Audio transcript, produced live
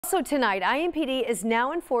Also tonight, IMPD is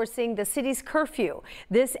now enforcing the city's curfew.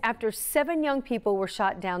 This after 7 young people were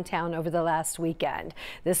shot downtown over the last weekend.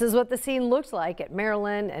 This is what the scene looked like at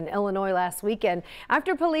Maryland and Illinois last weekend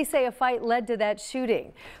after police say a fight led to that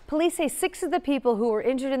shooting. Police say 6 of the people who were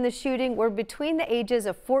injured in the shooting were between the ages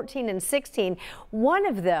of 14 and 16. One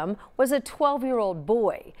of them was a 12-year-old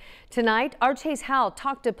boy. Tonight, our Chase Houle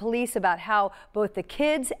talked to police about how both the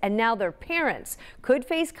kids and now their parents could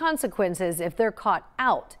face consequences if they're caught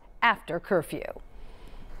out after curfew.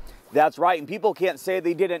 That's right, and people can't say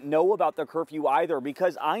they didn't know about the curfew either,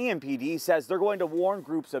 because IMPD says they're going to warn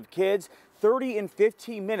groups of kids 30 and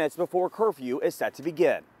 15 minutes before curfew is set to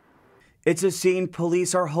begin. It's a scene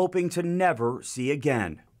police are hoping to never see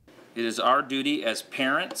again. It is our duty as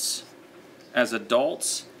parents, as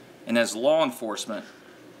adults, and as law enforcement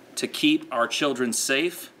to keep our children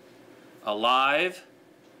safe, alive,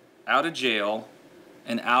 out of jail,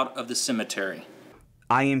 and out of the cemetery.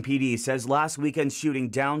 IMPD says last weekend's shooting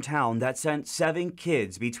downtown that sent 7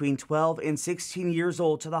 kids between 12 and 16 years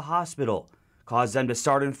old to the hospital caused them to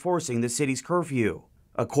start enforcing the city's curfew.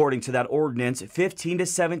 According to that ordinance, 15 to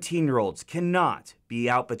 17-year-olds cannot be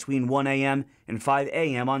out between 1 a.m. and 5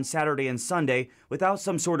 a.m. on Saturday and Sunday without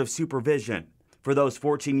some sort of supervision. For those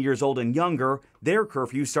 14 years old and younger, their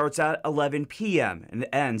curfew starts at 11 p.m. and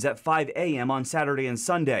ends at 5 a.m. on Saturday and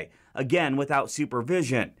Sunday, again without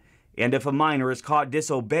supervision. And if a minor is caught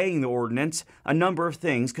disobeying the ordinance, a number of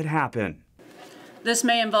things could happen. This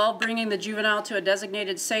may involve bringing the juvenile to a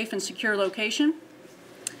designated safe and secure location.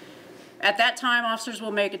 At that time, officers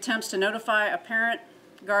will make attempts to notify a parent,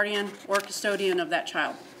 guardian, or custodian of that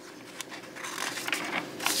child.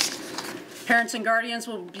 Parents and guardians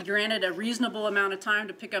will be granted a reasonable amount of time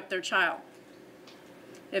to pick up their child.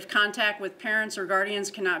 If contact with parents or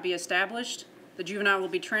guardians cannot be established, the juvenile will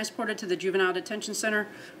be transported to the Juvenile Detention Center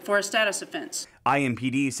for a status offense.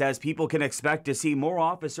 IMPD says people can expect to see more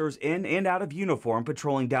officers in and out of uniform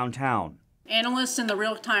patrolling downtown. Analysts in the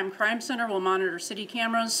Real-Time Crime Center will monitor city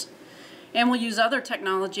cameras and will use other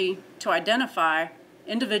technology to identify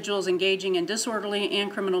individuals engaging in disorderly and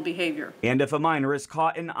criminal behavior. And if a minor is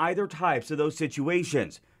caught in either types of those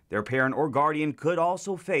situations, their parent or guardian could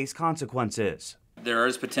also face consequences. There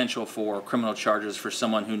is potential for criminal charges for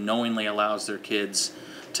someone who knowingly allows their kids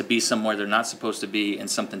to be somewhere they're not supposed to be and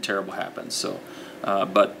something terrible happens. So,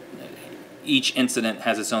 but each incident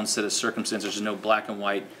has its own set of circumstances. There's no black and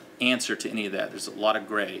white answer to any of that. There's a lot of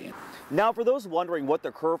gray. Now, for those wondering what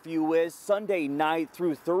the curfew is, Sunday night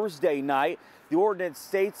through Thursday night, the ordinance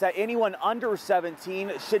states that anyone under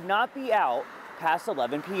 17 should not be out past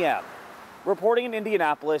 11 p.m. Reporting in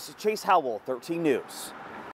Indianapolis, Chase Houle, 13 News.